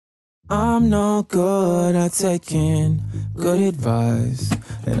I'm no good at taking good advice,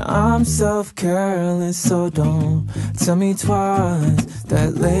 and I'm self-careless, so don't tell me twice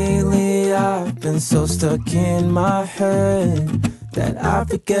that lately I've been so stuck in my head that I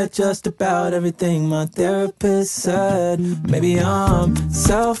forget just about everything my therapist said. Maybe I'm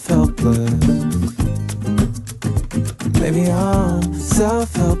self-helpless. Maybe I'm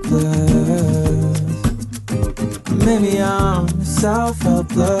self-helpless. Maybe I'm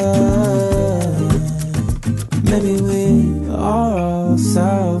self-helpless. Maybe we are all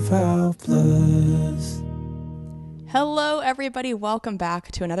self-helpless. Hello, everybody. Welcome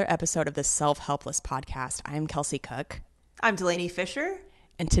back to another episode of the Self-Helpless podcast. I'm Kelsey Cook. I'm Delaney Fisher.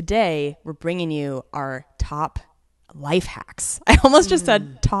 And today we're bringing you our top life hacks. I almost just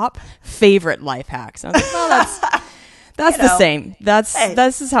said top favorite life hacks. And I was like, well, that's the same.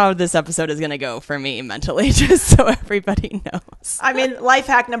 This is how this episode is going to go for me mentally, just so everybody knows. I mean, life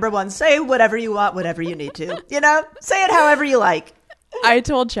hack number one, say whatever you want, whatever you need to. Say it however you like. I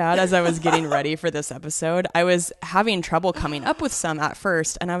told Chad as I was getting ready for this episode, I was having trouble coming up with some at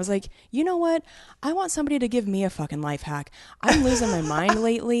first. And I was like, you know what? I want somebody to give me a fucking life hack. I'm losing my mind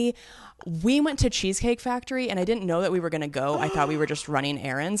lately. We went to Cheesecake Factory and I didn't know that we were going to go. I thought we were just running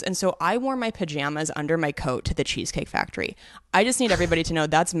errands. And so I wore my pajamas under my coat to the Cheesecake Factory. I just need everybody to know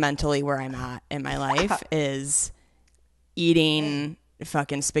that's mentally where I'm at in my life, is eating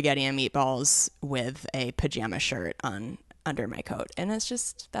fucking spaghetti and meatballs with a pajama shirt on under my coat. And it's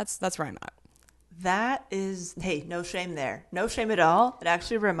just, that's where I'm at. That is, hey, no shame there. No shame at all. It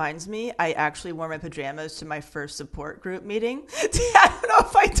actually reminds me, I actually wore my pajamas to my first support group meeting. I don't know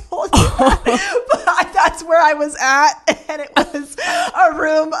if I told you that, but that's where I was at. And it was a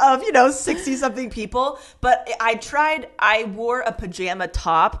room of, 60-something people. But I wore a pajama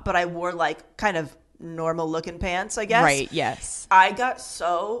top, but I wore like kind of normal looking pants, I guess. Right, yes. I got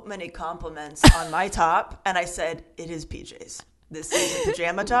so many compliments on my top, and I said, it is PJs. This is a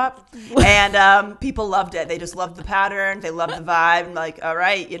pajama top. And people loved it. They just loved the pattern. They loved the vibe. I'm like, all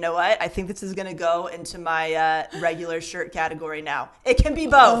right, you know what? I think this is going to go into my regular shirt category now. It can be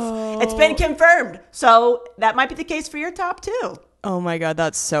both. Oh. It's been confirmed. So that might be the case for your top too. Oh my God,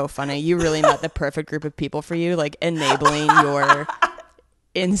 that's so funny. You really met the perfect group of people for you, like enabling your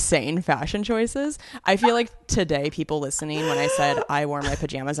insane fashion choices. I feel like today people listening, when I said I wore my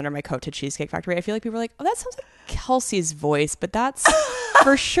pajamas under my coat to Cheesecake Factory, I feel like people were like, oh, that sounds like Kelsey's voice, but that's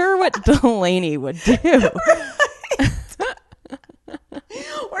for sure what Delaney would do.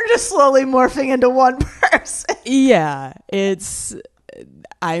 We're just slowly morphing into one person. Yeah, I've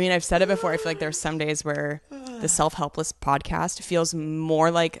said it before. I feel like there's some days where the Self-Helpless podcast feels more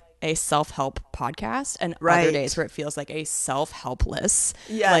like a self-help podcast, and other days where it feels like a self-helpless.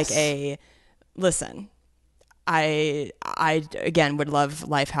 Yes. Listen, I again would love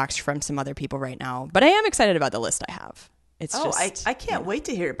life hacks from some other people right now, but I am excited about the list I have. I can't wait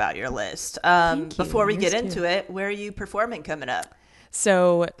to hear about your list. Before we get into it, where are you performing coming up?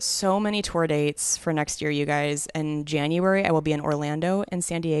 So many tour dates for next year, you guys. In January, I will be in Orlando and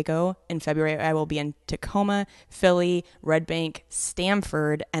San Diego. In February, I will be in Tacoma, Philly, Red Bank,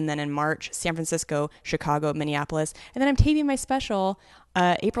 Stamford. And then in March, San Francisco, Chicago, Minneapolis. And then I'm taping my special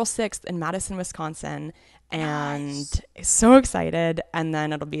April 6th in Madison, Wisconsin. And nice. So excited. And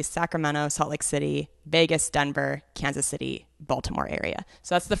then it'll be Sacramento, Salt Lake City, Vegas, Denver, Kansas City, Baltimore area.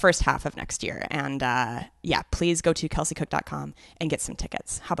 So that's the first half of next year. And please go to kelseycook.com and get some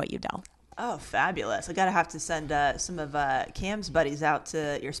tickets. How about you, Del? Oh, fabulous. I have to send some of Cam's buddies out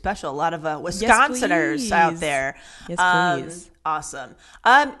to your special. A lot of Wisconsiners out there. Yes, please. Awesome.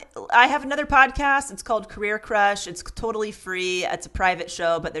 I have another podcast. It's called Career Crush. It's totally free. It's a private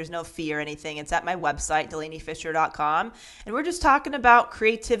show, but there's no fee or anything. It's at my website, DelaneyFisher.com. And we're just talking about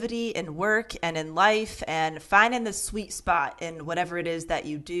creativity in work and in life and finding the sweet spot in whatever it is that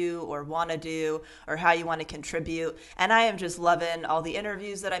you do or want to do or how you want to contribute. And I am just loving all the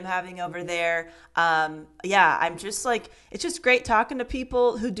interviews that I'm having over there. I'm just like, it's just great talking to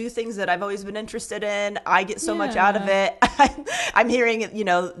people who do things that I've always been interested in. I get so much out of it. I'm hearing,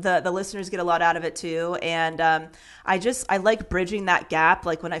 the listeners get a lot out of it too. And I like bridging that gap.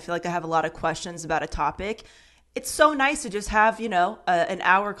 Like when I feel like I have a lot of questions about a topic, it's so nice to just have, an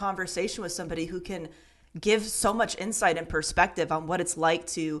hour conversation with somebody who can give so much insight and perspective on what it's like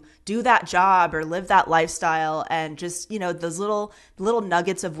to do that job or live that lifestyle, and just, those little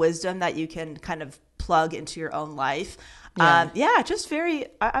nuggets of wisdom that you can kind of plug into your own life. I'm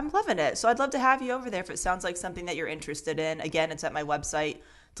loving it. So I'd love to have you over there if it sounds like something that you're interested in. Again, it's at my website,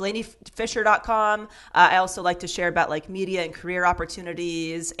 DelaneyFisher.com. I also like to share about like media and career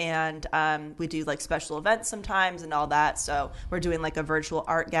opportunities, and we do like special events sometimes and all that. So we're doing like a virtual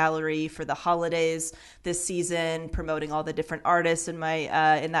art gallery for the holidays this season, promoting all the different artists in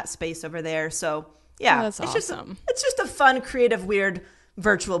my in that space over there. So yeah, Oh, that's it's awesome. it's just a fun, creative, weird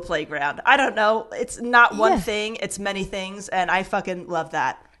virtual playground. I don't know. It's not one thing. It's many things, and I fucking love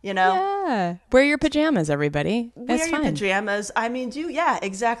that. You know? Yeah. Wear your pajamas, everybody. Wear It's your fine. pajamas. I mean,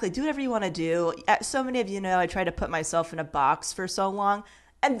 exactly. Do whatever you want to do. So many of you know I tried to put myself in a box for so long.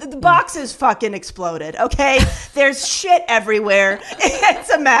 And the box is fucking exploded, okay? There's shit everywhere. It's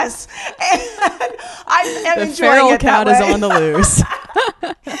a mess. And I'm The enjoying feral it cat that is way. on the loose.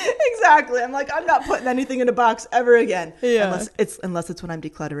 Exactly. I'm like, I'm not putting anything in a box ever again. Yeah. Unless it's when I'm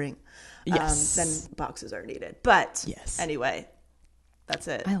decluttering. Yes. Then boxes are needed. But Yes. anyway, that's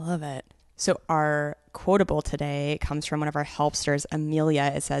it. I love it. So our quotable today comes from one of our helpsters,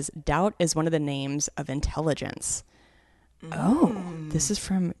 Amelia. It says, doubt is one of the names of intelligence. Oh, this is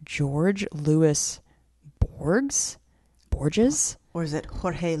from George Louis Borges? Or is it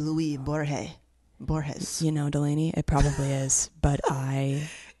Jorge Luis Borges? You know, Delaney, it probably is, but I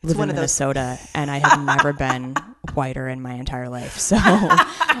live one in of those- Minnesota and I have never been whiter in my entire life. So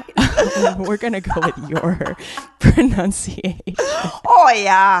we're going to go with your pronunciation. Oh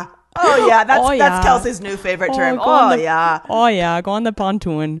yeah. That's yeah. Kelsey's new favorite term. go on Oh the- yeah. Oh yeah, go on the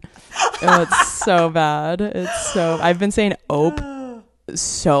pontoon. Oh, it's so bad. I've been saying ope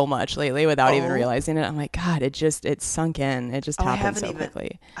so much lately without even realizing it. I'm like, God, it's sunk in. It just happened so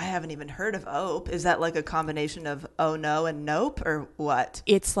quickly. I haven't even heard of ope. Is that like a combination of oh no and nope or what?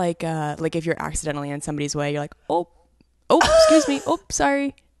 It's like if you're accidentally in somebody's way, you're like, oh, excuse me. Oh,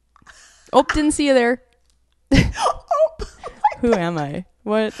 sorry. Oh, didn't see you there. Who am I?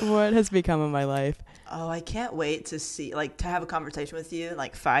 What has become of my life? Oh, I can't wait to have a conversation with you in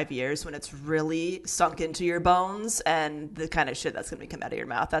like 5 years when it's really sunk into your bones and the kind of shit that's going to come out of your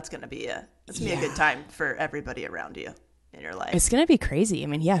mouth. That's going to be a good time for everybody around you in your life. It's going to be crazy. I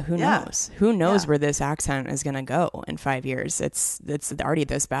mean, who knows? Who knows where this accent is going to go in 5 years? It's already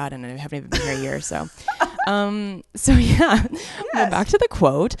this bad and I haven't even been here a year. So, Well, back to the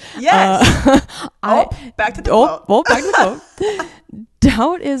quote. Yes. Back to the quote. Well, back to the quote.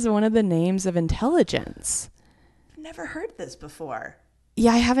 Doubt is one of the names of intelligence. I've never heard this before.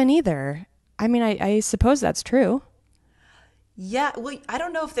 Yeah, I haven't either. I mean, I suppose that's true. Yeah, well, I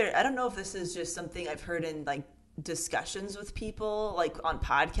don't know if this is just something I've heard in like discussions with people, like on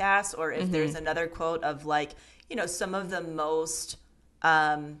podcasts, or if there's another quote of like, you know, some of the most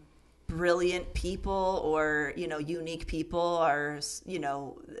brilliant people or, you know, unique people are, you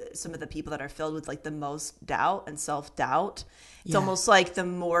know, some of the people that are filled with like the most doubt and self-doubt. It's almost like the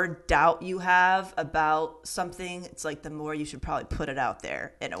more doubt you have about something, it's like the more you should probably put it out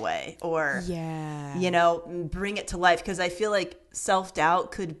there in a way, or, you know, bring it to life. Because I feel like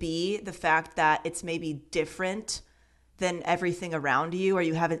self-doubt could be the fact that it's maybe different than everything around you, or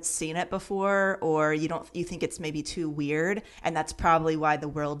you haven't seen it before, or you think it's maybe too weird. And that's probably why the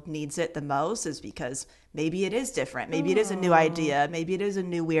world needs it the most, is because maybe it is different. Maybe it is a new idea. Maybe it is a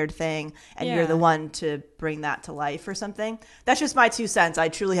new weird thing. And you're the one to bring that to life or something. That's just my 2 cents. I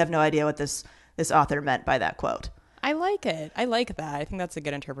truly have no idea what this author meant by that quote. I like it. I like that. I think that's a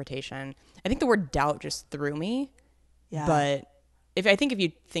good interpretation. I think the word doubt just threw me. Yeah. But if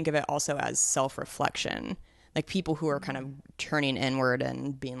you think of it also as self-reflection, like people who are kind of turning inward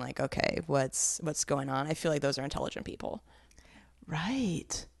and being like, okay, what's going on? I feel like those are intelligent people.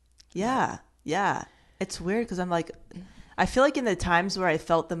 Right. Yeah. Yeah. It's weird because I'm like, I feel like in the times where I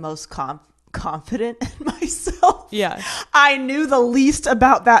felt the most confident in myself, I knew the least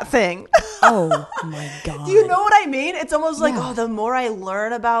about that thing. Oh my God. Do you know what I mean? It's almost like, the more I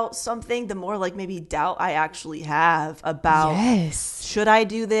learn about something, the more like maybe doubt I actually have about, should I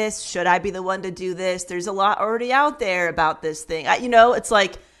do this? Should I be the one to do this? There's a lot already out there about this thing. You know, it's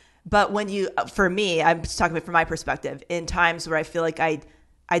like, but for me, I'm just talking about from my perspective, in times where I feel like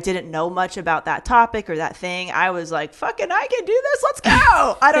I didn't know much about that topic or that thing, I was like, fucking, I can do this. Let's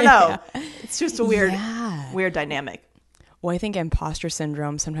go. I don't know. It's just a weird dynamic. Well, I think imposter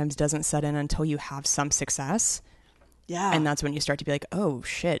syndrome sometimes doesn't set in until you have some success. Yeah. And that's when you start to be like, oh,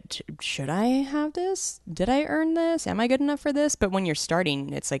 shit, should I have this? Did I earn this? Am I good enough for this? But when you're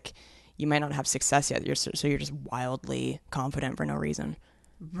starting, it's like you might not have success yet. So you're just wildly confident for no reason.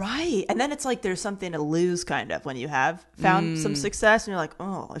 Right. And then it's like there's something to lose kind of when you have found some success and you're like,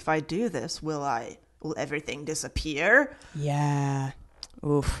 oh, if I do this, will everything disappear? Yeah.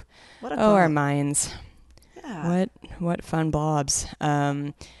 Oof. What a our minds. Yeah. What fun blobs.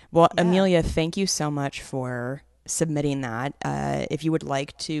 Amelia, thank you so much for submitting that. If you would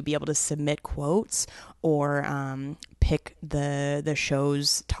like to be able to submit quotes or pick the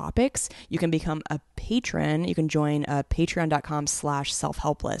show's topics, you can become a patron. You can join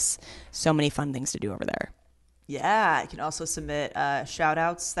patreon.com/self-helpless. So many fun things to do over there. Yeah, you can also submit shout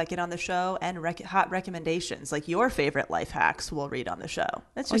outs that get on the show and hot recommendations, like your favorite life hacks we'll read on the show.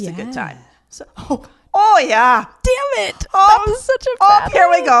 That's just a good time. So, oh yeah. Damn it. Oh, that was such a bad here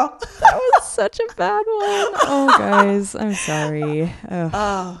we go. That was such a bad one. Oh, guys, I'm sorry.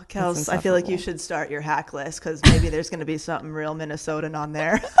 Oh, Kels, I feel like you should start your hack list because maybe there's going to be something real Minnesotan on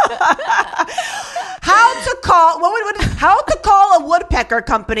there. How to call a woodpecker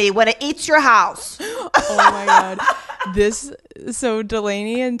company when it eats your house. Oh my God. So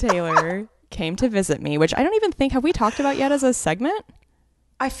Delaney and Taylor came to visit me, which I don't even think, have we talked about yet as a segment?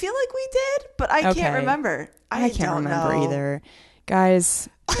 I feel like we did, but I can't remember. I can't remember know. either. Guys,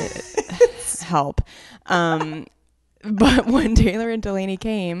 help. But when Taylor and Delaney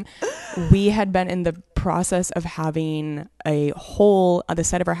came, we had been in the process of having a hole on the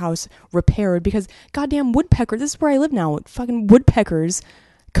side of our house repaired because goddamn woodpecker, this is where I live now, fucking woodpeckers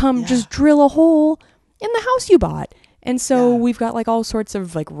come just drill a hole in the house you bought. And so we've got like all sorts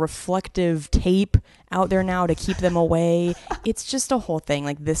of like reflective tape out there now to keep them away. It's just a whole thing.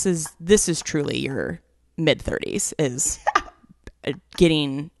 Like this is truly your mid-30s is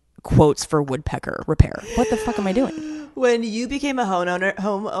getting quotes for woodpecker repair. What the fuck am I doing? When you became a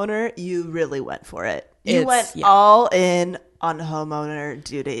homeowner, you really went for it. You went all in on homeowner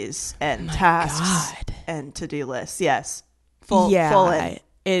duties and tasks and to-do lists. Yes. Full in.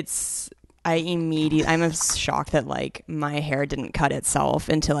 I'm shocked that like my hair didn't cut itself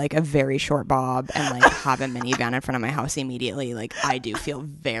into like a very short bob and like have a minivan in front of my house immediately. Like I do feel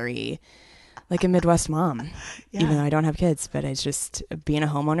very like a Midwest mom, even though I don't have kids, but it's just being a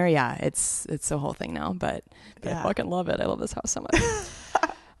homeowner. Yeah, it's a whole thing now, but I fucking love it. I love this house so much.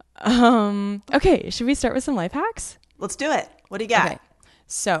 Okay. Should we start with some life hacks? Let's do it. What do you got? Okay.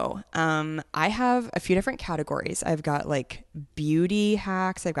 So, I have a few different categories. I've got like beauty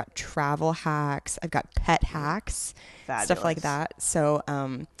hacks. I've got travel hacks. I've got pet hacks, stuff like that. So,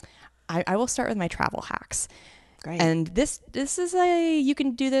 I will start with my travel hacks. Great. And this is you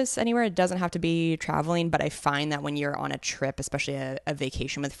can do this anywhere. It doesn't have to be traveling, but I find that when you're on a trip, especially a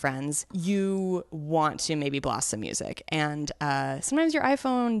vacation with friends, you want to maybe blast some music. And sometimes your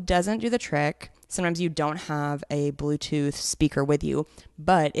iPhone doesn't do the trick. Sometimes you don't have a Bluetooth speaker with you,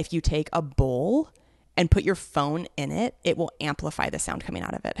 but if you take a bowl and put your phone in it, it will amplify the sound coming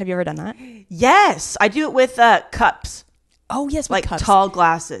out of it. Have you ever done that? Yes, I do it with cups. Oh, yes, with like cups. Tall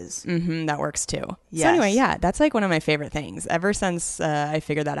glasses. Mm-hmm, that works too. Yes. So anyway, yeah, that's like one of my favorite things. Ever since I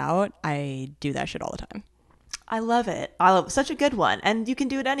figured that out, I do that shit all the time. I love it. Such a good one. And you can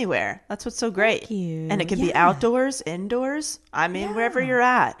do it anywhere. That's what's so great. Thank you. And it can be outdoors, indoors. I mean, wherever you're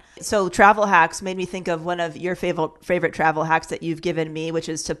at. So travel hacks made me think of one of your favorite travel hacks that you've given me, which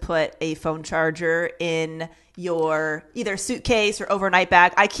is to put a phone charger in your either suitcase or overnight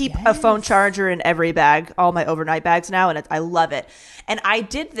bag. I keep a phone charger in every bag, all my overnight bags now, and I love it. And I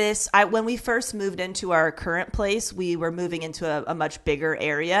did this when we first moved into our current place. We were moving into a much bigger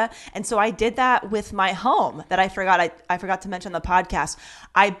area, and so I did that with my home. That I forgot to mention on the podcast.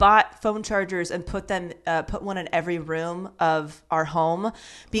 I bought phone chargers and put one in every room of our home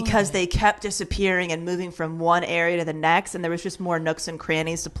because they kept disappearing and moving from one area to the next, and there was just more nooks and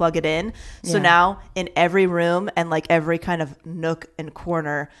crannies to plug it in. So now in every room and like every kind of nook and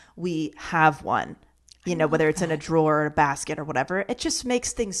corner, we have one. You know, whether it's in a drawer or a basket or whatever, it just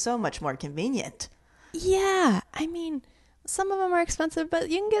makes things so much more convenient. Yeah, I mean, some of them are expensive, but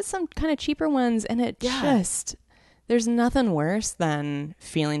you can get some kind of cheaper ones, and there's nothing worse than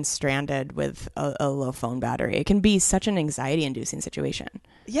feeling stranded with a low phone battery. It can be such an anxiety-inducing situation.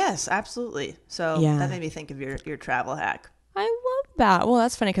 Yes, absolutely. So that made me think of your travel hack. I love that. Well,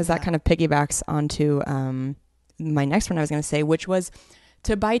 that's funny because that kind of piggybacks onto my next one I was going to say, which was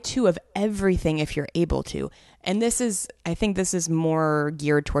to buy 2 of everything if you're able to. And I think this is more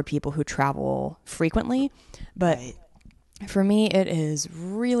geared toward people who travel frequently. But for me, it is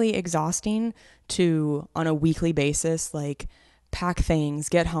really exhausting to, on a weekly basis, like pack things,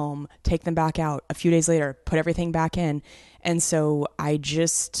 get home, take them back out. A few days later, put everything back in. And so I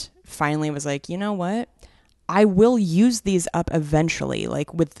just finally was like, you know what? I will use these up eventually,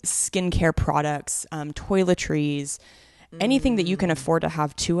 like with skincare products, toiletries, anything that you can afford to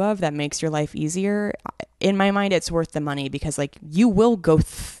have 2 of that makes your life easier. In my mind, it's worth the money because like you will go,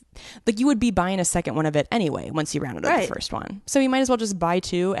 you would be buying a second one of it anyway once you rounded up the first one. So you might as well just buy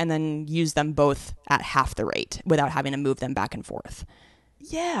 2 and then use them both at half the rate without having to move them back and forth.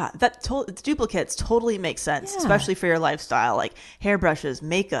 Yeah, duplicates totally make sense, especially for your lifestyle, like hairbrushes,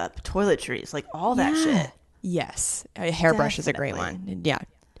 makeup, toiletries, like all that shit. Yes. A hairbrush is a great one. Yeah.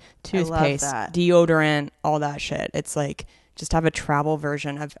 Toothpaste, that. deodorant, all that shit. It's like just have a travel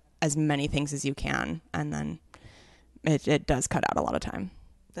version of as many things as you can. And then it does cut out a lot of time.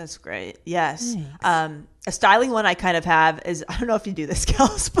 That's great. Yes. A styling one I kind of have is, I don't know if you do this,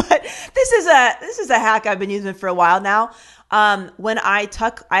 Kels, but this is a hack I've been using for a while now. When I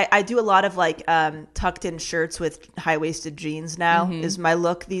tuck, I do a lot of like tucked in shirts with high-waisted jeans now is my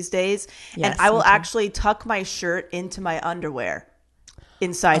look these days. Yes, and I will actually tuck my shirt into my underwear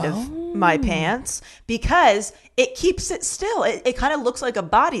inside of my pants because it keeps it still. It kind of looks like a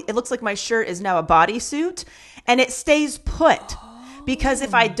body. It looks like my shirt is now a bodysuit and it stays put. Because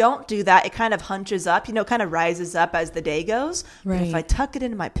if I don't do that, it kind of hunches up, kind of rises up as the day goes. Right. But if I tuck it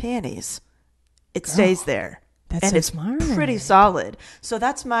into my panties, it stays there. That's and so it's smart. Pretty solid. So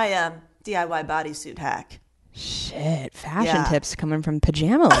that's my DIY bodysuit hack. Shit. Fashion tips coming from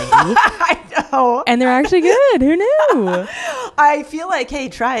Pajama Lady. I know. And they're actually good. Who knew? I feel like, hey,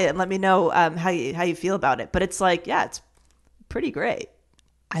 try it and let me know how you feel about it. But it's like, yeah, it's pretty great.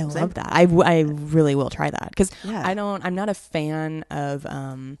 I love that. I really will try that because I'm not a fan of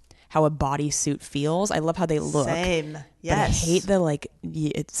how a bodysuit feels. I love how they look. Same. Yes. But I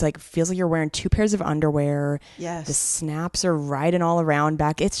hate it's like feels like you're wearing 2 pairs of underwear. Yes. The snaps are riding all around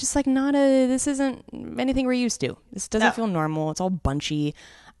back. It's just like this isn't anything we're used to. This doesn't feel normal. It's all bunchy.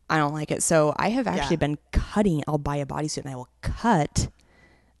 I don't like it. So I have actually been cutting. I'll buy a bodysuit and I will cut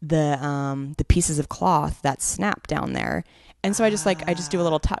the pieces of cloth that snap down there. And so I just do a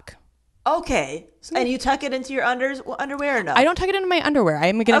little tuck. Okay. And you tuck it into your underwear or no? I don't tuck it into my underwear.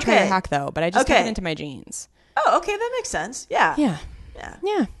 I'm going to try your hack though, but I just tuck it into my jeans. Oh, okay. That makes sense. Yeah.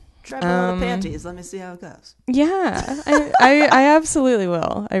 Yeah. Try my little panties. Let me see how it goes. Yeah. I absolutely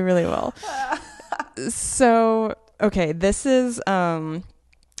will. I really will. So, okay. This is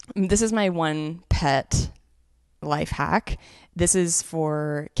my one pet life hack. This is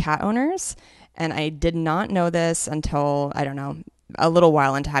for cat owners. And I did not know this until, I don't know, a little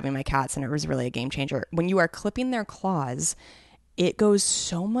while into having my cats, and it was really a game changer. When you are clipping their claws, it goes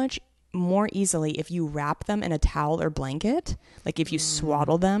so much more easily if you wrap them in a towel or blanket, like if you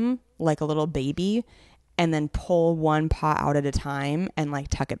swaddle them like a little baby and then pull one paw out at a time and like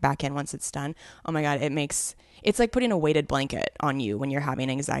tuck it back in once it's done. Oh my God, it's like putting a weighted blanket on you when you're having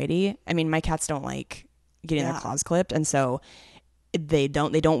anxiety. I mean, my cats don't like getting their claws clipped, and so they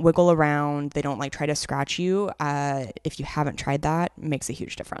don't wiggle around. They don't like try to scratch you. If you haven't tried that, it makes a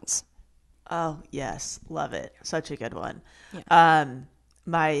huge difference. Oh yes. Love it. Such a good one. Yeah.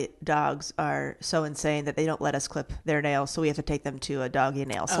 My dogs are so insane that they don't let us clip their nails. So we have to take them to a doggy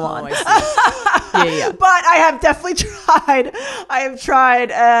nail salon. Yeah. But I have definitely tried. I have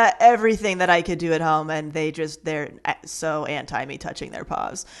tried everything that I could do at home, and they're so anti me touching their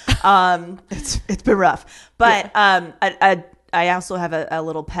paws. It's been rough, but I also have a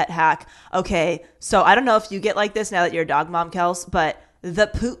little pet hack. Okay, so I don't know if you get like this now that you're a dog mom, Kels, but the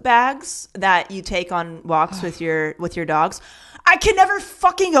poop bags that you take on walks with your dogs, I can never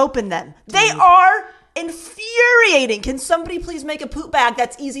fucking open them. They are infuriating. Can somebody please make a poop bag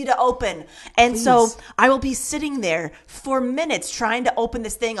that's easy to open? And so I will be sitting there for minutes trying to open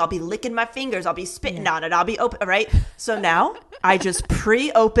this thing. I'll be licking my fingers. I'll be spitting on it. I'll be open, right? So now I just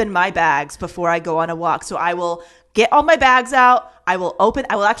pre-open my bags before I go on a walk. So I will get all my bags out. I will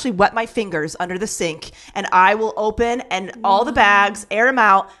actually wet my fingers under the sink, and I will open all the bags, air them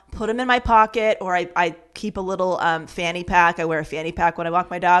out, put them in my pocket, or I keep a little fanny pack. I wear a fanny pack when I walk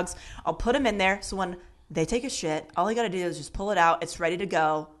my dogs. I'll put them in there. So when they take a shit, all I got to do is just pull it out. It's ready to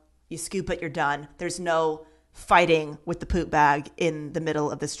go. You scoop it, you're done. There's no fighting with the poop bag in the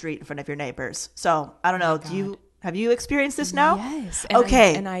middle of the street in front of your neighbors. So I don't know. Have you experienced this now? Yes.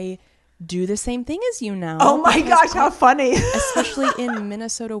 Okay. And I do the same thing as you now. Oh my gosh, how funny. Especially in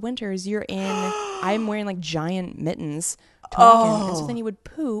Minnesota winters, I'm wearing like giant mittens talking. And so then you would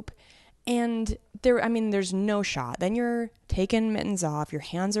poop and there's no shot. Then you're taking mittens off, your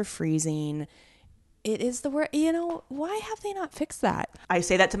hands are freezing. It is the word, why have they not fixed that? I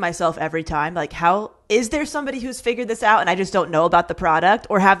say that to myself every time. Like, how is there somebody who's figured this out and I just don't know about the product,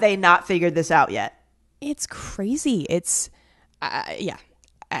 or have they not figured this out yet? It's crazy.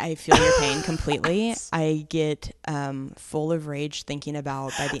 I feel your pain completely. I get full of rage thinking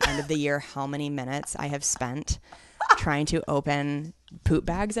about by the end of the year how many minutes I have spent trying to open poop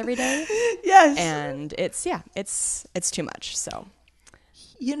bags every day. Yes. And it's too much. So,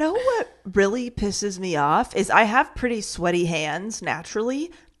 you know what really pisses me off is I have pretty sweaty hands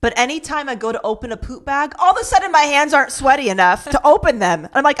naturally, But anytime I go to open a poop bag, all of a sudden my hands aren't sweaty enough to open them.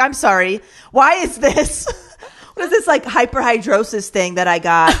 I'm like, I'm sorry. Why is this? What is this like hyperhidrosis thing that I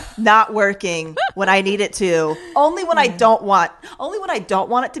got not working when I need it to? Only when I don't want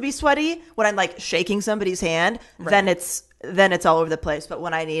it to be sweaty, when I'm like shaking somebody's hand, then it's all over the place. But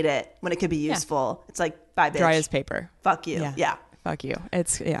when I need it, when it could be useful, it's like, bye, bitch. Dry as paper. Fuck you. Yeah. Fuck you.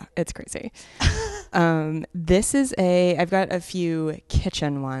 It's crazy. I've got a few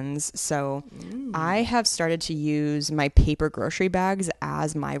kitchen ones. So I have started to use my paper grocery bags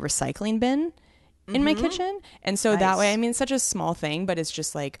as my recycling bin in my kitchen. And so that way, I mean, it's such a small thing, but it's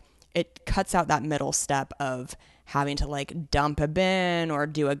just like, it cuts out that middle step of having to like dump a bin or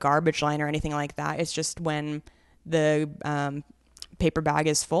do a garbage line or anything like that. It's just when the paper bag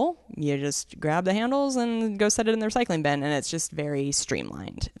is full, you just grab the handles and go set it in the recycling bin, and it's just very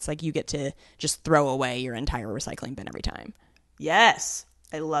streamlined. It's like you get to just throw away your entire recycling bin every time. Yes.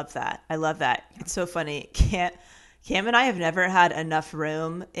 I love that. It's so funny. Cam and I have never had enough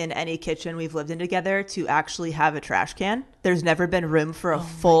room in any kitchen we've lived in together to actually have a trash can. There's never been room for a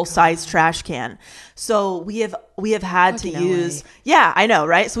full-size trash can. So we have had to use yeah, I know,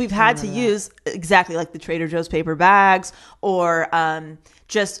 right? So we've had to use exactly like the Trader Joe's paper bags or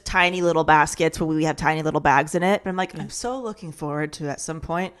just tiny little baskets where we have tiny little bags in it. But I'm like, I'm so looking forward to at some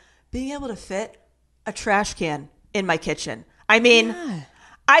point being able to fit a trash can in my kitchen. I mean,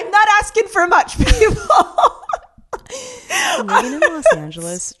 I'm not asking for much, people. Living in Los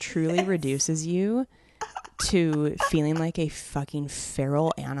Angeles truly reduces you to feeling like a fucking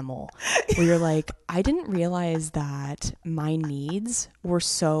feral animal, where you're like, I didn't realize that my needs were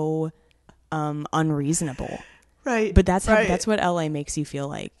so unreasonable. Right. But that's what LA makes you feel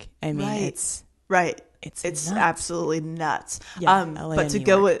like. I mean, it's nuts. Absolutely nuts. Yeah, LA but to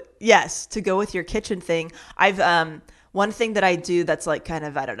go with your kitchen thing, I've one thing that I do that's like kind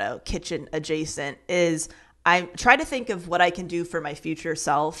of, I don't know, kitchen adjacent is I try to think of what I can do for my future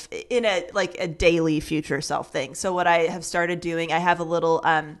self in a daily future self thing. So what I have started doing, I have a little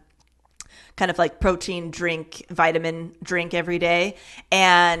kind of like protein drink, vitamin drink every day.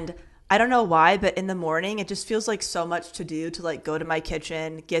 And I don't know why, but in the morning, it just feels like so much to do to like go to my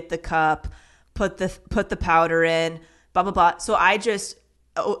kitchen, get the cup, put the powder in, blah, blah, blah. So I just,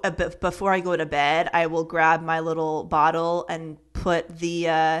 before I go to bed, I will grab my little bottle and put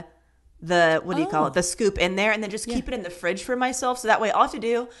the what do you call it? The scoop in there, and then just keep it in the fridge for myself. So that way all I have to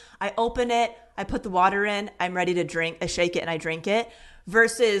do, I open it, I put the water in, I'm ready to drink, I shake it and I drink it,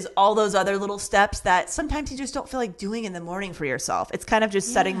 versus all those other little steps that sometimes you just don't feel like doing in the morning for yourself. It's kind of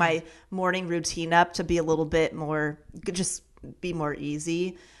just setting my morning routine up to be a little bit more, just be more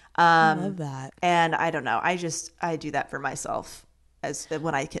easy. I love that. And I don't know, I do that for myself as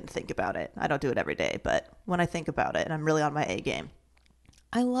when I can think about it. I don't do it every day, but when I think about it and I'm really on my A game.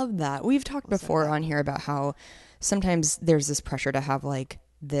 I love that. We've talked before on here about how sometimes there's this pressure to have like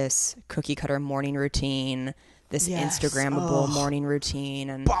this cookie cutter morning routine, this Instagrammable morning routine,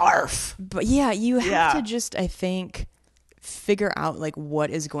 and barf. But yeah, you have to just, I think, figure out like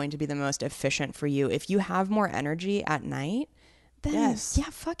what is going to be the most efficient for you. If you have more energy at night, then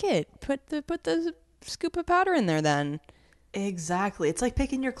fuck it. Put the scoop of powder in there then. Exactly. It's like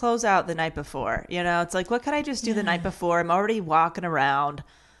picking your clothes out the night before. You know, it's like, what can I just do the night before? I'm already walking around.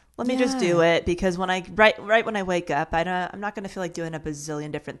 Let me just do it, because when I right when I wake up, I'm not going to feel like doing a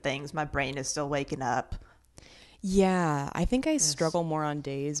bazillion different things. My brain is still waking up. Yeah, I think I struggle more on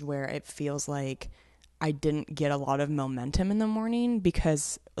days where it feels like I didn't get a lot of momentum in the morning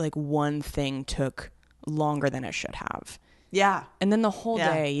because like one thing took longer than it should have. Yeah. And then the whole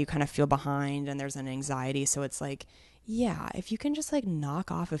day you kind of feel behind and there's an anxiety. So it's like, yeah, if you can just like knock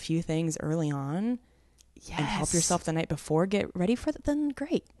off a few things early on and help yourself the night before, get ready for it, then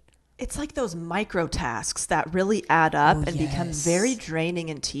great. It's like those micro tasks that really add up and become very draining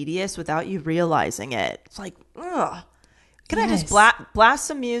and tedious without you realizing it. It's like, ugh. Can I just blast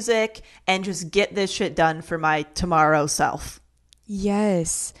some music and just get this shit done for my tomorrow self?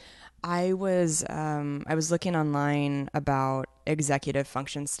 Yes. I was looking online about executive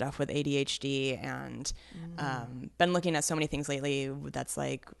function stuff with ADHD and been looking at so many things lately that's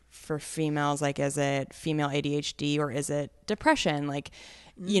like for females, like is it female ADHD or is it depression? Like,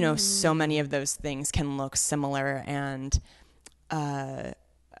 you know, so many of those things can look similar. And I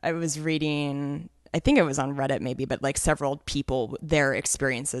was reading, I think it was on Reddit maybe, but like several people, their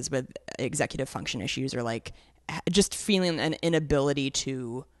experiences with executive function issues are like just feeling an inability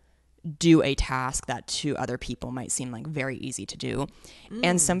to do a task that to other people might seem like very easy to do.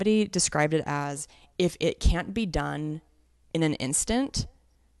 And somebody described it as, if it can't be done in an instant,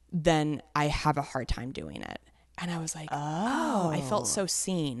 then I have a hard time doing it. And I was like, oh, I felt so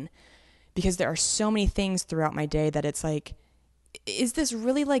seen, because there are so many things throughout my day that it's like, is this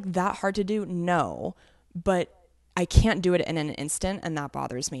really like that hard to do? No, but I can't do it in an instant, and that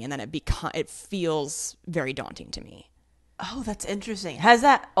bothers me. And then it feels very daunting to me. Oh, that's interesting. Has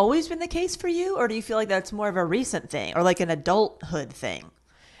that always been the case for you, or do you feel like that's more of a recent thing or like an adulthood thing?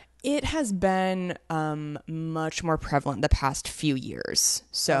 It has been much more prevalent the past few years.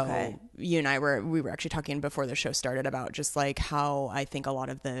 So you and I we were actually talking before the show started about just like how I think a lot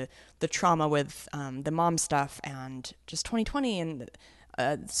of the trauma with the mom stuff and just 2020 and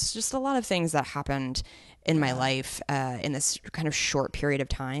it's just a lot of things that happened in my life in this kind of short period of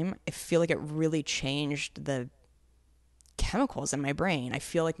time. I feel like it really changed the chemicals in my brain. I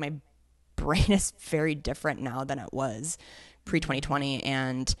feel like my brain is very different now than it was pre-2020,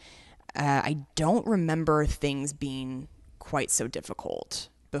 and I don't remember things being quite so difficult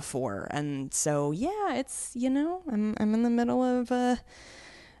before. And so yeah, it's, I'm in the middle of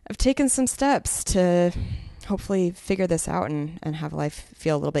taking some steps to hopefully figure this out and have life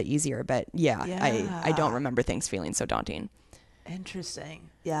feel a little bit easier. But yeah. I don't remember things feeling so daunting.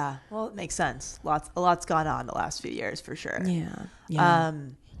 Interesting. Yeah. Well, it makes sense. A lot's gone on the last few years for sure. Yeah.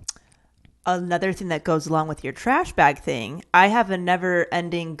 Another thing that goes along with your trash bag thing, I have a never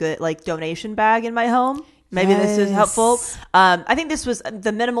ending good like donation bag in my home. Maybe this is helpful. I think this was the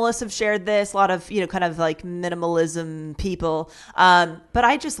minimalists have shared this, a lot of, kind of like minimalism people. But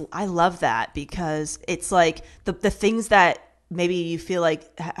I love that because it's like the things that maybe you feel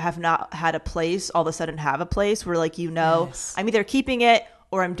like have not had a place all of a sudden have a place where like, Yes. I'm either keeping it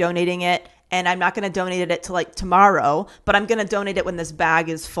or I'm donating it. And I'm not going to donate it to like tomorrow, but I'm going to donate it when this bag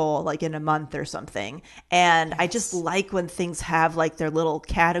is full, like in a month or something. And I just like when things have like their little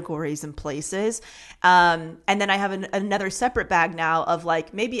categories and places. And then I have another separate bag now of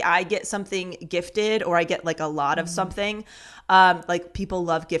like, maybe I get something gifted or I get like a lot of something. Like people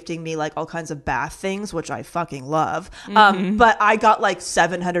love gifting me like all kinds of bath things, which I fucking love. But I got like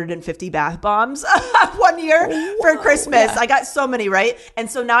 750 bath bombs one year for Christmas. Yeah. I got so many, right?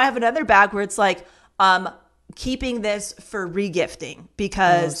 And so now I have another bag where it's like, keeping this for regifting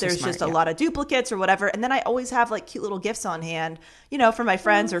because there's just a lot of duplicates or whatever. And then I always have like cute little gifts on hand, for my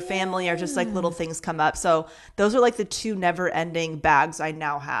friends or family or just like little things come up. So those are like the two never ending bags I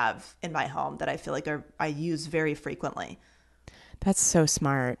now have in my home that I feel like I use very frequently. That's so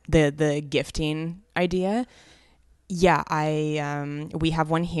smart. The gifting idea. Yeah, we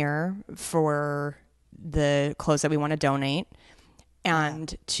have one here for the clothes that we want to donate.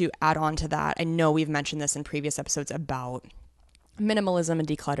 And to add on to that, I know we've mentioned this in previous episodes about minimalism and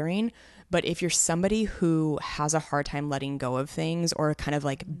decluttering, but if you're somebody who has a hard time letting go of things or kind of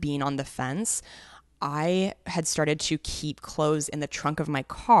like being on the fence, I had started to keep clothes in the trunk of my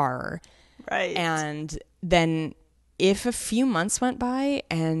car. Right. And then if a few months went by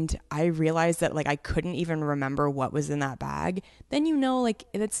and I realized that like I couldn't even remember what was in that bag, then like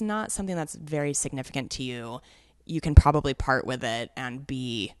it's not something that's very significant to you. You can probably part with it and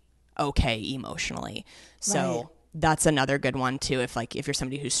be okay emotionally. So that's another good one too. If you're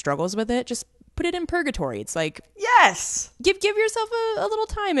somebody who struggles with it, just put it in purgatory. It's like, yes, give yourself a little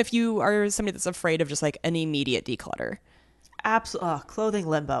time if you are somebody that's afraid of just like an immediate declutter. Absolutely. Oh, clothing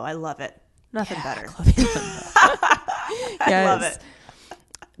limbo. I love it. Nothing better. Clothing limbo. I love it.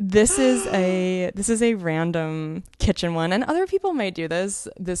 This is a random kitchen one, and other people might do this.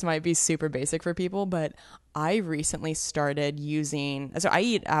 This might be super basic for people, but I recently started so I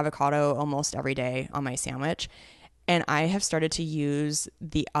eat avocado almost every day on my sandwich, and I have started to use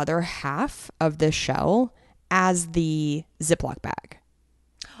the other half of the shell as the Ziploc bag.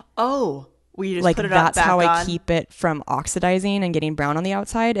 Oh, we just like put it that's back how on. I keep it from oxidizing and getting brown on the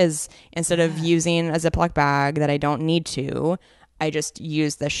outside, is instead of using a Ziploc bag that I don't need to, I just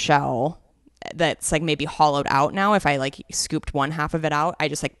use the shell that's like maybe hollowed out now. If I like scooped one half of it out, I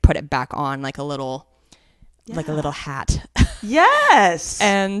just like put it back on like a little hat. Yes.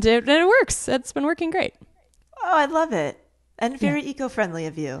 And it works. It's been working great. Oh, I love it. And very eco-friendly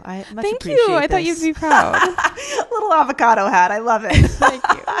of you. I much Thank appreciate you. I this. thought you'd be proud. Little avocado hat. I love it. Thank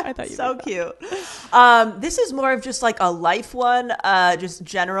you. I thought you'd so be cute. This is more of just like a life one, just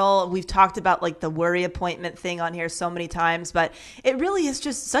general. We've talked about like the worry appointment thing on here so many times, but it really is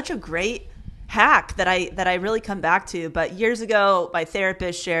just such a great hack that I really come back to. But years ago, my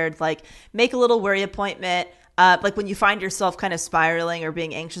therapist shared like make a little worry appointment. Like when you find yourself kind of spiraling or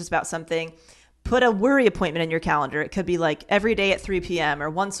being anxious about something, put a worry appointment in your calendar. It could be like every day at 3 p.m.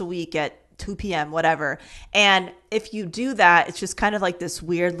 or once a week at 2 p.m., whatever. And if you do that, it's just kind of like this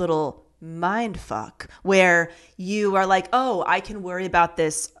weird little mind fuck where you are like, oh, I can worry about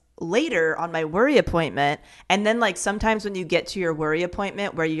this later on my worry appointment. And then like sometimes when you get to your worry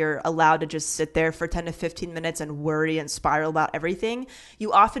appointment where you're allowed to just sit there for 10 to 15 minutes and worry and spiral about everything,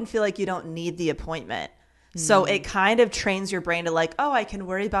 you often feel like you don't need the appointment. So it kind of trains your brain to like, oh, I can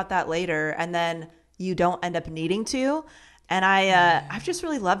worry about that later. And then you don't end up needing to. And I've just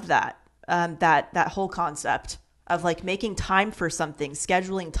really loved that, that whole concept of like making time for something,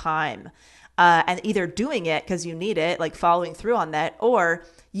 scheduling time, and either doing it because you need it, like following through on that, or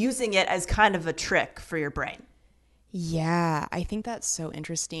using it as kind of a trick for your brain. Yeah, I think that's so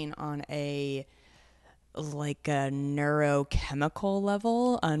interesting on a neurochemical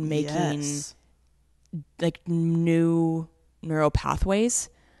level, on making like new neural pathways.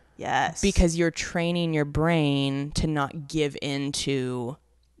 Yes. Because you're training your brain to not give into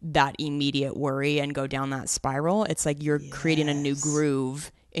that immediate worry and go down that spiral. It's like you're creating a new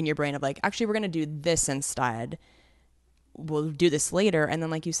groove in your brain of like, actually, we're going to do this instead. We'll do this later. And then,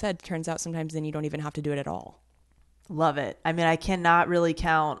 like you said, turns out sometimes then you don't even have to do it at all. Love it. I mean, I cannot really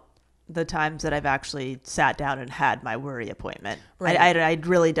count the times that I've actually sat down and had my worry appointment. Right. I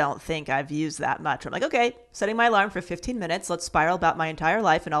really don't think I've used that much. I'm like, okay, setting my alarm for 15 minutes. Let's spiral about my entire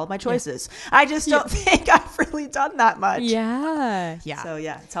life and all of my choices. Yeah. I just don't think I've really done that much. Yeah. So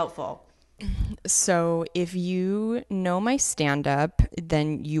yeah, it's helpful. So if you know my stand-up,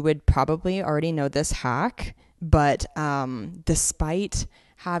 then you would probably already know this hack. But despite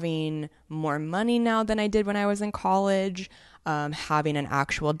having more money now than I did when I was in college, having an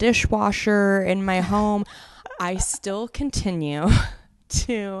actual dishwasher in my home, I still continue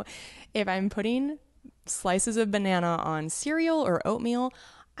to, if I'm putting slices of banana on cereal or oatmeal,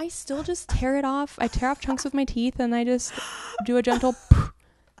 I still just tear it off. I tear off chunks with my teeth and I just do a gentle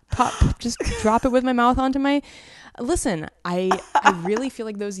pop, just drop it with my mouth onto my... Listen, I really feel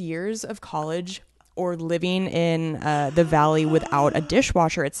like those years of college or living in the valley without a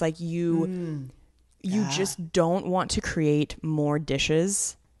dishwasher, it's like you just don't want to create more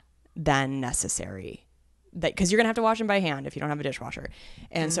dishes than necessary, because you're gonna have to wash them by hand if you don't have a dishwasher.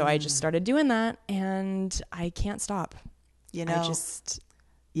 And so I just started doing that, and I can't stop. It's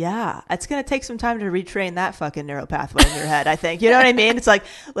going to take some time to retrain that fucking neural pathway in your head, I think. You know what I mean? It's like,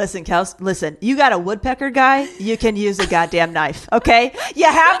 listen, Kelsey, listen, you got a woodpecker guy, you can use a goddamn knife, okay? You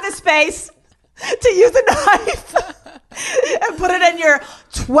have the space to use a knife and put it in your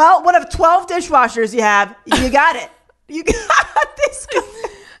one of 12 dishwashers you have. You got it. You got this.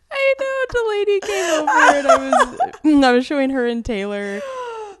 I know. The lady came over and I was showing her and Taylor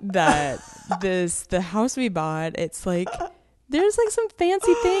that the house we bought, it's like, there's like some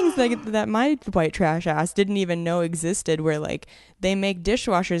fancy things like that my white trash ass didn't even know existed, where like they make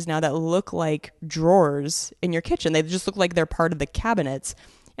dishwashers now that look like drawers in your kitchen. They just look like they're part of the cabinets.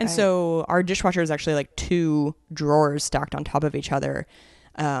 And so our dishwasher is actually like 2 drawers stacked on top of each other.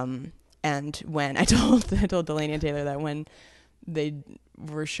 And when I told Delaney and Taylor that when they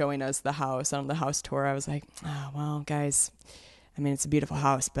were showing us the house on the house tour, I was like, oh, well, guys, I mean, it's a beautiful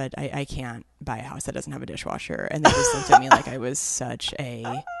house, but I can't buy a house that doesn't have a dishwasher. And they just looked at me like I was such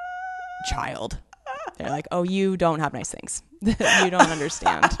a child. They're like, oh, you don't have nice things. You don't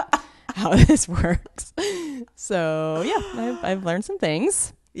understand how this works. So yeah, I've learned some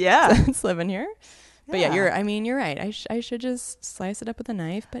things. Yeah. Since living here. But yeah, you're right. I should just slice it up with a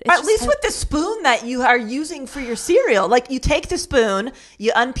knife. But at least with the spoon that you are using for your cereal. Like, you take the spoon,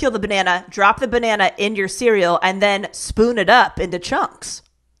 you unpeel the banana, drop the banana in your cereal, and then spoon it up into chunks.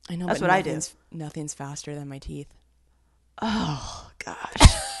 I know. That's what I do. Nothing's faster than my teeth. Oh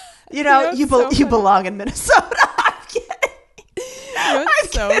gosh. You belong in Minnesota. I'm kidding.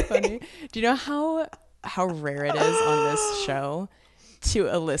 It's so funny. Do you know how rare it is on this show to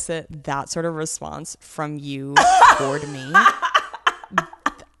elicit that sort of response from you toward me?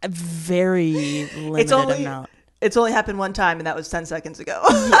 A very limited amount. It's only happened one time, and that was 10 seconds ago.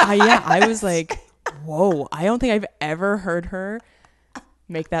 Yeah, I was like, whoa, I don't think I've ever heard her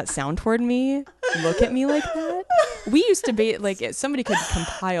make that sound toward me, look at me like that. We used to be like, somebody could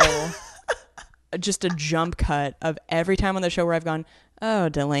compile just a jump cut of every time on the show where I've gone, oh,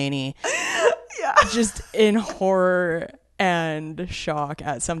 Delaney. Yeah. Just in horror and shock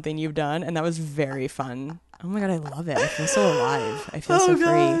at something you've done. And that was very fun. Oh my God, I love it. I feel so alive. I feel so free.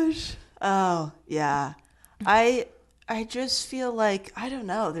 Gosh. Oh, yeah. I just feel like, I don't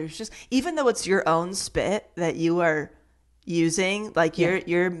know, there's just, even though it's your own spit that you are using, like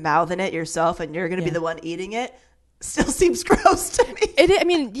you're mouthing it yourself and you're going to be the one eating it, still seems gross to me. It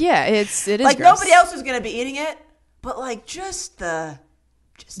is like gross. Nobody else is going to be eating it, but like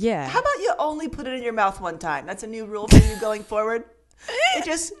yeah. How about you only put it in your mouth one time? That's a new rule for you going forward. It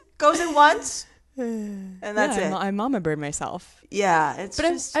just goes in once. And that's it. I mama bird myself. Yeah, it's But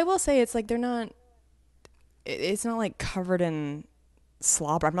just... I will say it's like they're not. It's not like covered in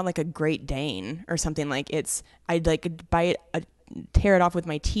slobber. I'm not like a Great Dane or something. Like it's I'd like bite tear it off with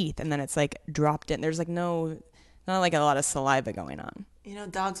my teeth and then it's like dropped in. There's like not like a lot of saliva going on. You know,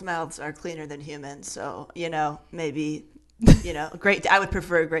 dogs' mouths are cleaner than humans, so maybe I would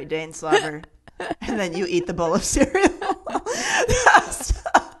prefer a Great Dane slobber, and then you eat the bowl of cereal.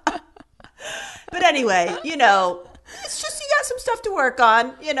 But anyway, it's just you got some stuff to work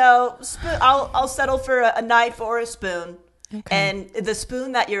on. I'll settle for a knife or a spoon. Okay. And the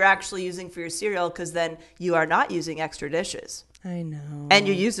spoon that you're actually using for your cereal, because then you are not using extra dishes. I know. And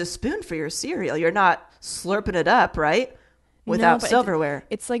you use a spoon for your cereal. You're not slurping it up, right? Without silverware.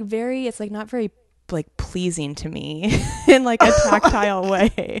 It's like not very like pleasing to me in like a tactile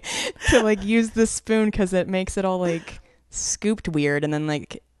way to like use the spoon because it makes it all like scooped weird. And then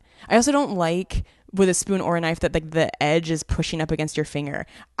like I also don't like with a spoon or a knife that like the edge is pushing up against your finger.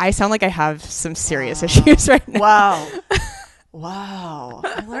 I sound like I have some serious issues right now. Wow.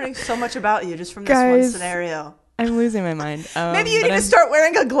 I'm learning so much about you just from this one scenario. I'm losing my mind. Maybe you need to start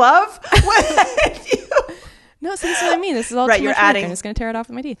wearing a glove. No, so this is what I mean. This is all too much work. I'm just going to tear it off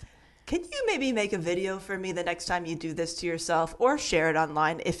with my teeth. Can you maybe make a video for me the next time you do this to yourself, or share it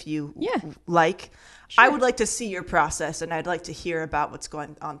online if you like? Sure. I would like to see your process, and I'd like to hear about what's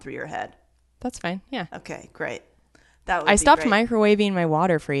going on through your head. That's fine. Yeah. Okay, great. That would I be stopped great. microwaving my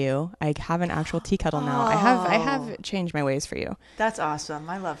water for you. I have an actual tea kettle now. I have changed my ways for you. That's awesome.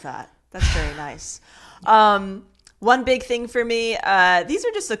 I love that. That's very nice. One big thing for me, these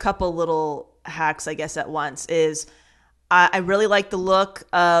are just a couple little hacks, I guess, at once, is I really like the look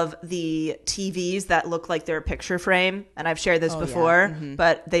of the TVs that look like they're a picture frame. And I've shared this before,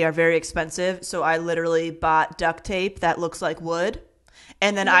 but they are very expensive. So I literally bought duct tape that looks like wood.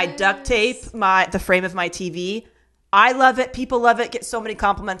 And then I duct tape the frame of my TV. I love it. People love it. Get so many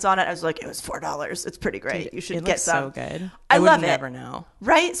compliments on it. I was like, it was $4. It's pretty great. Dude, you should get some. So good. I love it. Never know.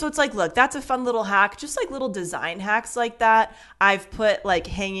 Right? So it's like, look, that's a fun little hack. Just like little design hacks like that. I've put like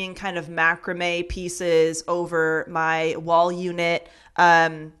hanging kind of macrame pieces over my wall unit,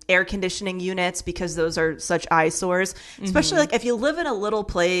 air conditioning units, because those are such eyesores. Especially like if you live in a little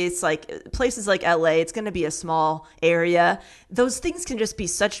place, like places like LA, it's going to be a small area. Those things can just be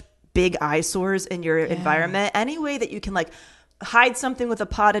such big eyesores in your environment. Any way that you can like hide something with a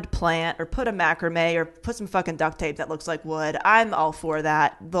potted plant or put a macrame or put some fucking duct tape that looks like wood, I'm all for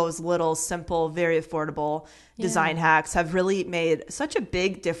that. Those little simple, very affordable design hacks have really made such a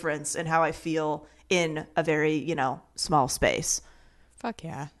big difference in how I feel in a very, small space. Fuck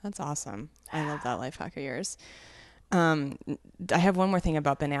yeah. That's awesome. I love that life hack of yours. I have one more thing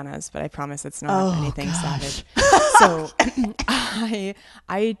about bananas, but I promise it's not anything savage. So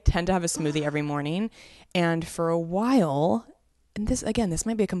I tend to have a smoothie every morning, and for a while, and this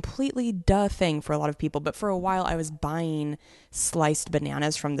might be a completely duh thing for a lot of people, but for a while I was buying sliced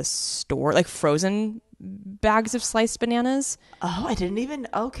bananas from the store, like frozen bags of sliced bananas. Oh, I didn't even,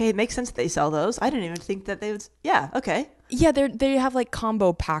 okay, it makes sense that they sell those. I didn't even think that they would, okay. Yeah, they have like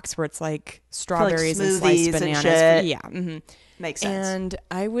combo packs where it's like strawberries like and sliced bananas. And shit. Makes sense. And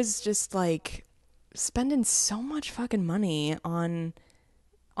I was just like spending so much fucking money on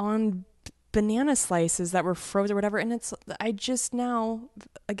banana slices that were frozen or whatever. And I just now,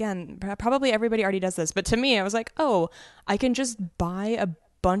 again, probably everybody already does this, but to me, I was like, oh, I can just buy a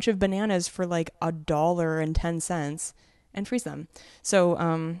bunch of bananas for like $1.10 and freeze them. So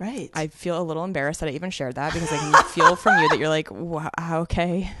right. I feel a little embarrassed that I even shared that, because I can feel from you that you're like, wow,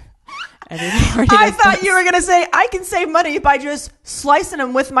 okay. I thought you were going to say, I can save money by just slicing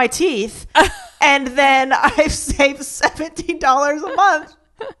them with my teeth. And then I've saved $17 a month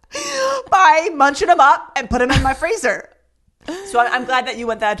by munching them up and put them in my freezer. So I'm glad that you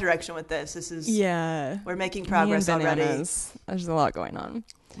went that direction with this. We're making progress already. There's a lot going on.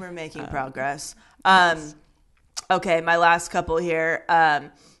 We're making progress. Okay, my last couple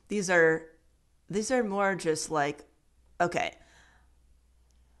here. These are more just like, okay,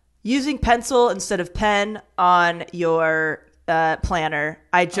 using pencil instead of pen on your planner.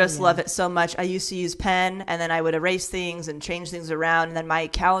 I just love it so much. I used to use pen, and then I would erase things and change things around, and then my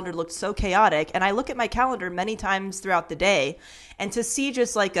calendar looked so chaotic. And I look at my calendar many times throughout the day, and to see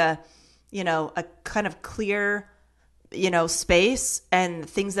just like a kind of clear space and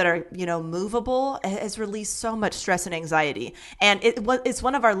things that are, movable has released so much stress and anxiety. And it's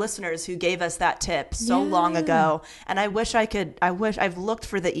one of our listeners who gave us that tip so long ago. And I wish I've looked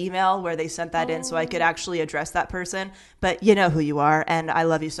for the email where they sent that in so I could actually address that person. But you know who you are, and I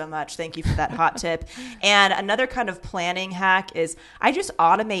love you so much. Thank you for that hot tip. And another kind of planning hack is I just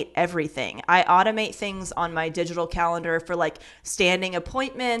automate everything. I automate things on my digital calendar for like standing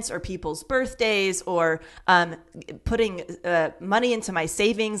appointments or people's birthdays, or putting money into my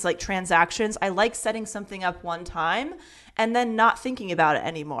savings, like transactions. I like setting something up one time and then not thinking about it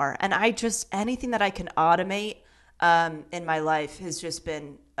anymore. And anything that I can automate in my life has just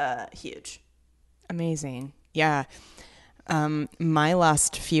been huge. Amazing. Yeah. My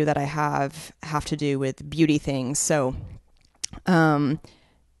last few that I have to do with beauty things. So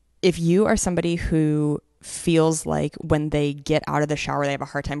if you are somebody who feels like when they get out of the shower, they have a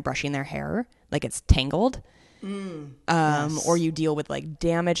hard time brushing their hair, like it's tangled, Yes. or you deal with like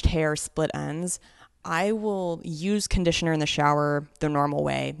damaged hair, split ends, I will use conditioner in the shower the normal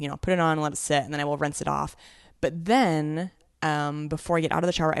way, put it on, let it sit, and then I will rinse it off. But then before I get out of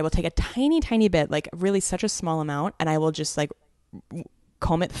the shower, I will take a tiny, tiny bit, like really such a small amount, and I will just like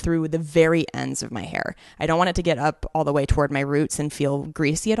comb it through the very ends of my hair. I don't want it to get up all the way toward my roots and feel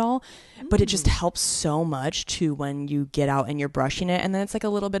greasy at all, but it just helps so much to when you get out and you're brushing it. And then it's like a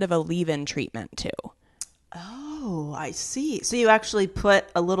little bit of a leave-in treatment too. Oh, I see. So you actually put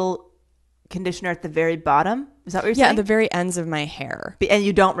a little conditioner at the very bottom? Is that what you're saying? Yeah, at the very ends of my hair. And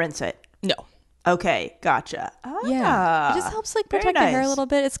you don't rinse it? No. Okay, gotcha. Yeah. It just helps like protect the hair a little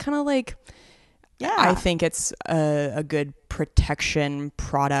bit. It's kind of like, I think it's a good protection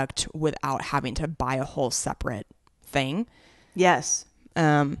product without having to buy a whole separate thing. Yes.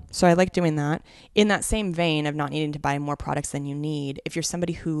 So I like doing that. In that same vein of not needing to buy more products than you need, if you're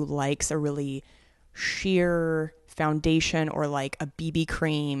somebody who likes a really sheer foundation or like a BB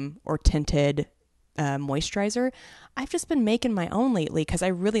cream or tinted moisturizer, I've just been making my own lately because I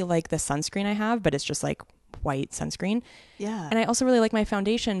really like the sunscreen I have, but it's just like white sunscreen. Yeah. And I also really like my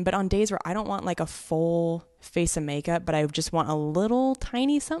foundation, but on days where I don't want like a full face of makeup, but I just want a little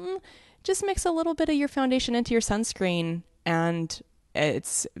tiny something, just mix a little bit of your foundation into your sunscreen and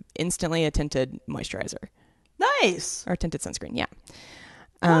it's instantly a tinted moisturizer. Nice. Or tinted sunscreen, yeah.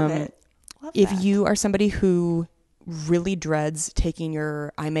 Love it. Love if that. you are somebody who really dreads taking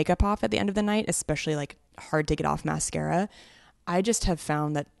your eye makeup off at the end of the night, especially like hard to get off mascara, I just have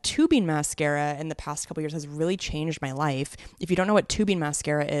found that tubing mascara in the past couple years has really changed my life. If you don't know what tubing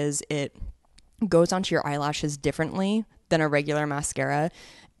mascara is, it goes onto your eyelashes differently than a regular mascara,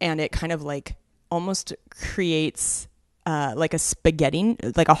 and it kind of like almost creates like a spaghetti,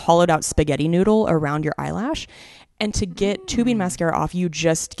 like a hollowed out spaghetti noodle around your eyelash. And to get tubing mascara off, you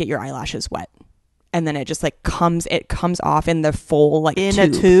just get your eyelashes wet. And then it just like comes off in the full like in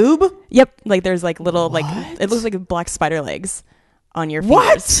tube. a tube? Yep. Like there's like little What? like it looks like black spider legs on your fingers.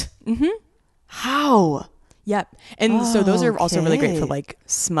 What? Mm-hmm. How? Yep. And so those are also really great for Okay. like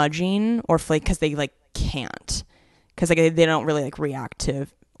smudging or flake because they like can't, because like they don't really like react to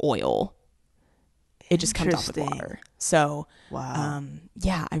oil. It just comes off with Interesting. water. So Wow.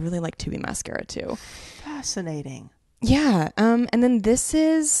 yeah, I really like tubing mascara too. Fascinating. Yeah. And then this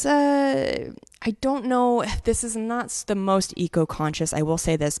is, I don't know, this is not the most eco-conscious, I will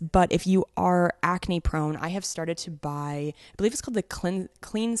say this, but if you are acne prone, I have started to buy, I believe it's called the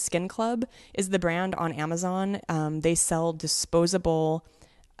Clean Skin Club is the brand on Amazon. They sell disposable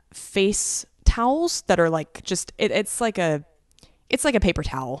face towels that are like just, it's like a paper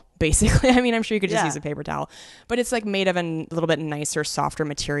towel, basically. I mean, I'm sure you could just use a paper towel, but it's like made of a little bit nicer, softer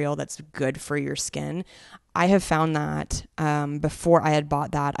material that's good for your skin. I have found that before I had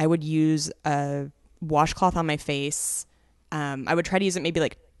bought that, I would use a washcloth on my face. I would try to use it maybe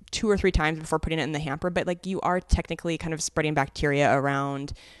like 2 or 3 times before putting it in the hamper, but like you are technically kind of spreading bacteria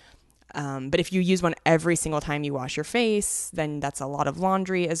around. But if you use one every single time you wash your face, then that's a lot of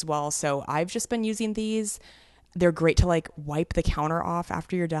laundry as well. So I've just been using these. They're great to like wipe the counter off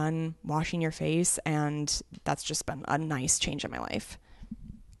after you're done washing your face. And that's just been a nice change in my life.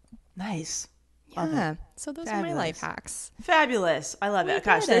 Nice. Yeah. So those are my life hacks. Fabulous. I love We it.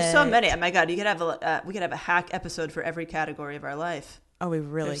 Gosh, did there's so it. many. Oh my God, we could have a hack episode for every category of our life. Oh, we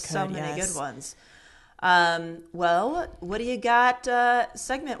really There's could. so many yes. good ones. Well, what do you got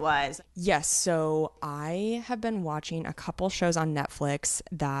segment-wise? Yes, so I have been watching a couple shows on Netflix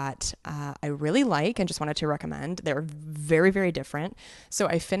that I really like and just wanted to recommend. They're very, very different. So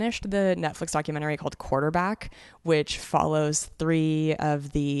I finished the Netflix documentary called Quarterback, which follows 3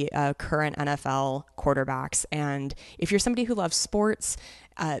 of the current NFL quarterbacks. And if you're somebody who loves sports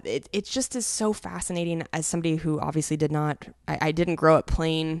It just is so fascinating as somebody who obviously I didn't grow up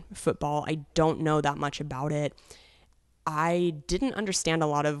playing football. I don't know that much about it. I didn't understand a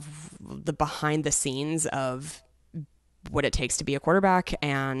lot of the behind the scenes of what it takes to be a quarterback.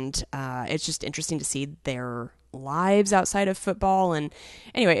 And it's just interesting to see their lives outside of football. And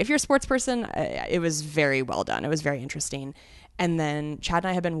anyway, if you're a sports person, it was very well done. It was very interesting. And then Chad and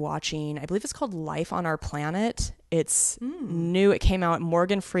I have been watching, I believe it's called Life on Our Planet. It's new. It came out.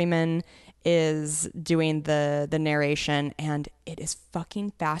 Morgan Freeman is doing the narration, and it is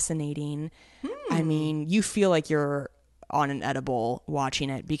fucking fascinating. I mean, you feel like you're on an edible watching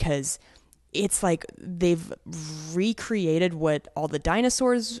it, because it's like they've recreated what all the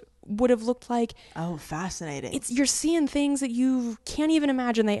dinosaurs would have looked like. Oh, fascinating. You're seeing things that you can't even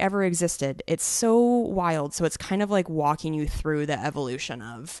imagine they ever existed. It's so wild. So it's kind of like walking you through the evolution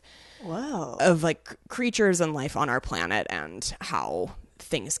of like creatures and life on our planet and how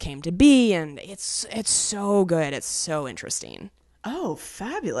things came to be. And it's so good. It's so interesting. Oh,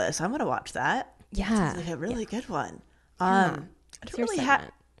 fabulous. I'm going to watch that. Yeah. That sounds like a really good one. Yeah. I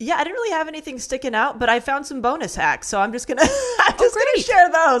didn't really have anything sticking out, but I found some bonus hacks, so I'm just gonna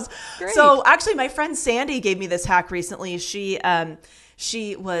share those. Great. So actually, my friend Sandy gave me this hack recently. She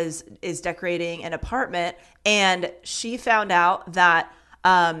is decorating an apartment, and she found out that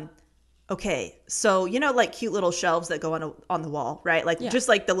okay, so like cute little shelves that go on the wall, right? Like just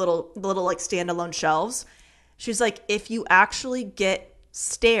like the little like standalone shelves. She's like, if you actually get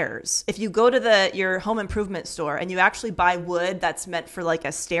stairs, if you go to your home improvement store and you actually buy wood that's meant for like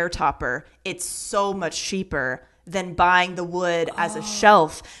a stair topper, it's so much cheaper than buying the wood as a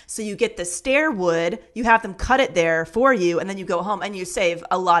shelf. So you get the stair wood, you have them cut it there for you, and then you go home and you save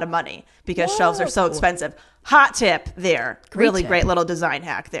a lot of money because shelves are so expensive. Hot tip there. Great little design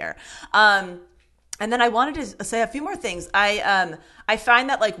hack there. And then I wanted to say a few more things. I find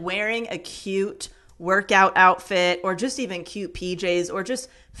that like wearing a cute workout outfit or just even cute PJs or just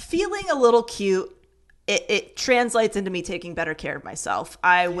feeling a little cute, it translates into me taking better care of myself.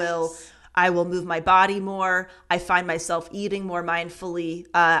 I will move my body more. I find myself eating more mindfully.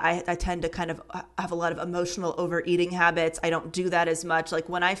 I tend to kind of have a lot of emotional overeating habits. I don't do that as much. Like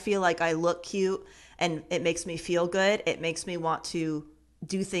when I feel like I look cute and it makes me feel good, it makes me want to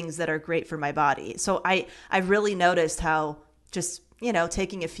do things that are great for my body. So I've really noticed how just,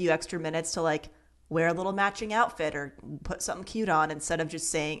 taking a few extra minutes to like wear a little matching outfit or put something cute on instead of just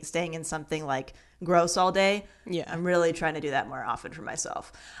staying in something like gross all day. Yeah. I'm really trying to do that more often for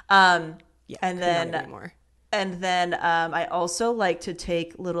myself. And then I also like to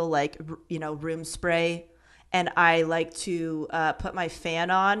take little like, room spray, and I like to put my fan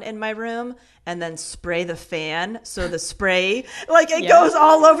on in my room and then spray the fan. So the spray, like it goes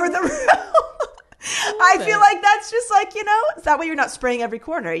all over the room. I feel like that's just like, that way you're not spraying every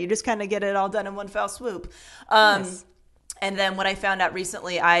corner. You just kind of get it all done in one fell swoop. Yes. And then what I found out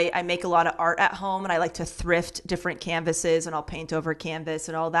recently, I make a lot of art at home, and I like to thrift different canvases, and I'll paint over canvas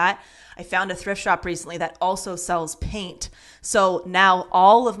and all that. I found a thrift shop recently that also sells paint. So now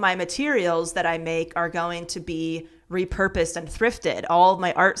all of my materials that I make are going to be repurposed and thrifted. All of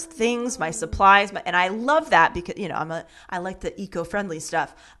my art things, my supplies, and I love that because I like the eco-friendly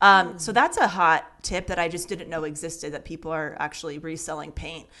stuff. So that's a hot tip that I just didn't know existed, that people are actually reselling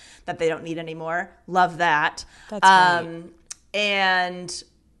paint that they don't need anymore. Love that. That's great. And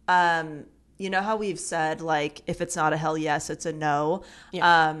you know how we've said, like, if it's not a hell yes, it's a no.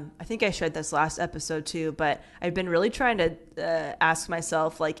 Yeah. I think I shared this last episode too, but I've been really trying to ask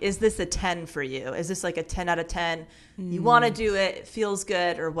myself, like, is this a 10 for you? Is this like a 10 out of 10? You want to do it, it feels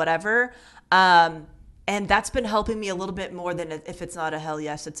good or whatever. And that's been helping me a little bit more than if it's not a hell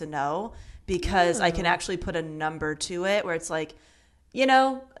yes, it's a no, because I can actually put a number to it where it's like,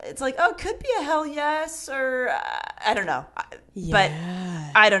 it's like, oh, it could be a hell yes, or I don't know. Yeah. But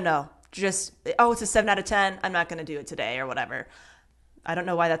I don't know. Just, it's a 7 out of 10. I'm not going to do it today or whatever. I don't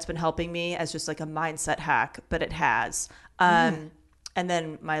know why that's been helping me as just like a mindset hack, but it has. And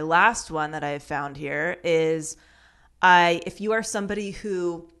then my last one that I have found here is if you are somebody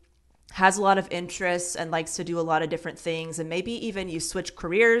who has a lot of interests and likes to do a lot of different things, and maybe even you switch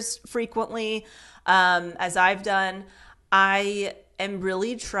careers frequently, as I've done, I am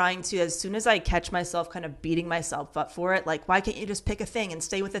really trying to, as soon as I catch myself kind of beating myself up for it, like, why can't you just pick a thing and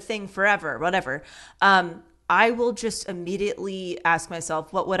stay with a thing forever, whatever. I will just immediately ask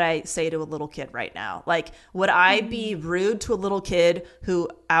myself, what would I say to a little kid right now? Like, would I be rude to a little kid who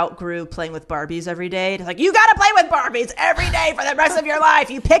outgrew playing with Barbies every day? It's like, you got to play with Barbies every day for the rest of your life.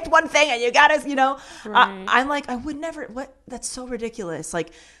 You picked one thing and you got to, right. I'm like, I would never, that's so ridiculous.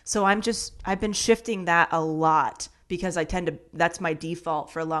 Like, so I've been shifting that a lot, because that's my default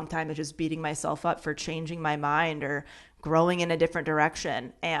for a long time, is just beating myself up for changing my mind or growing in a different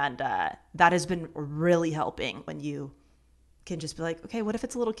direction. And that has been really helping when you can just be like, okay, what if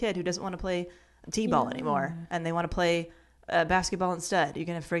it's a little kid who doesn't want to play t-ball anymore and they want to play basketball instead? You're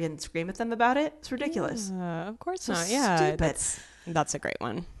going to friggin' scream at them about it? It's ridiculous. Of course So not. Yeah. stupid. That's a great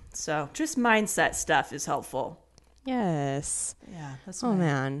one. So just mindset stuff is helpful. Yes. Yeah. That's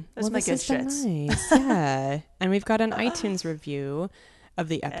Man. That's my this good is so shits. nice. Yeah. And we've got an iTunes review of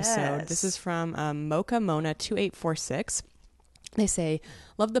the episode. Yes. This is from Mocha Mona 2846. They say,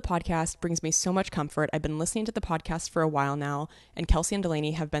 love the podcast, brings me so much comfort. I've been listening to the podcast for a while now, and Kelsey and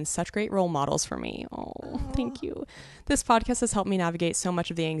Delaney have been such great role models for me. Oh, thank you. This podcast has helped me navigate so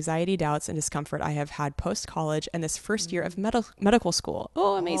much of the anxiety, doubts, and discomfort I have had post-college and this first year of medical school.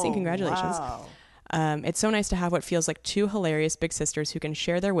 Oh, amazing. Congratulations. Wow. It's so nice to have what feels like two hilarious big sisters who can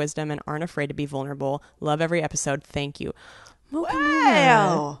share their wisdom and aren't afraid to be vulnerable. Love every episode. Thank you.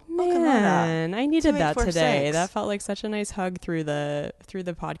 Wow. Man, I needed that 2846. today. That felt like such a nice hug through the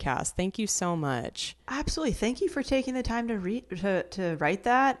podcast. Thank you so much. Absolutely. Thank you for taking the time to write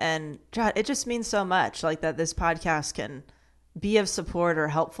that. And God, it just means so much, like, that this podcast can be of support or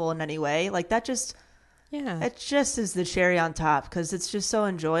helpful in any way. Like, that just, it just is the cherry on top, because it's just so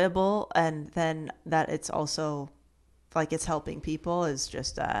enjoyable. And then that it's also like it's helping people is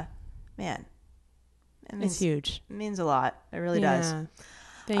just, man. It's huge. It means a lot. It really does.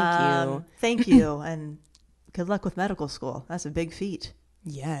 Thank you. Thank you. And good luck with medical school. That's a big feat.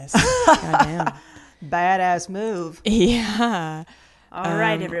 Yes. Goddamn. Badass move. Yeah. All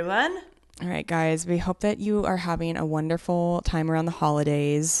right, everyone. All right, guys. We hope that you are having a wonderful time around the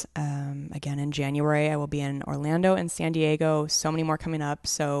holidays. Again, in January, I will be in Orlando and San Diego. So many more coming up.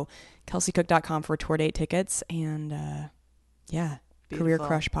 So kelseycook.com for tour date tickets. And Career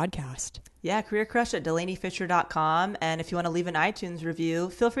Crush podcast. Yeah, Career Crush at DelaneyFisher.com. And if you want to leave an iTunes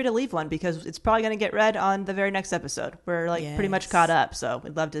review, feel free to leave one, because it's probably going to get read on the very next episode. We're pretty much caught up, so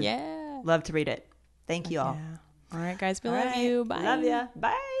we'd love to read it. Thank you all. All right, guys. We love you. Bye. Love ya.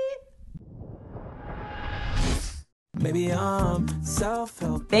 Bye. Maybe I'm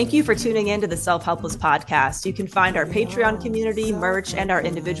self-help. Thank you for tuning in to the Self-Helpless podcast. You can find our Patreon community, merch, and our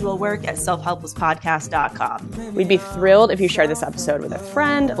individual work at selfhelplesspodcast.com. We'd be thrilled if you shared this episode with a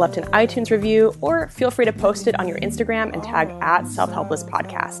friend, left an iTunes review, or feel free to post it on your Instagram and tag at Self-Helpless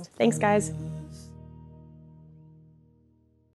Podcast. Thanks, guys.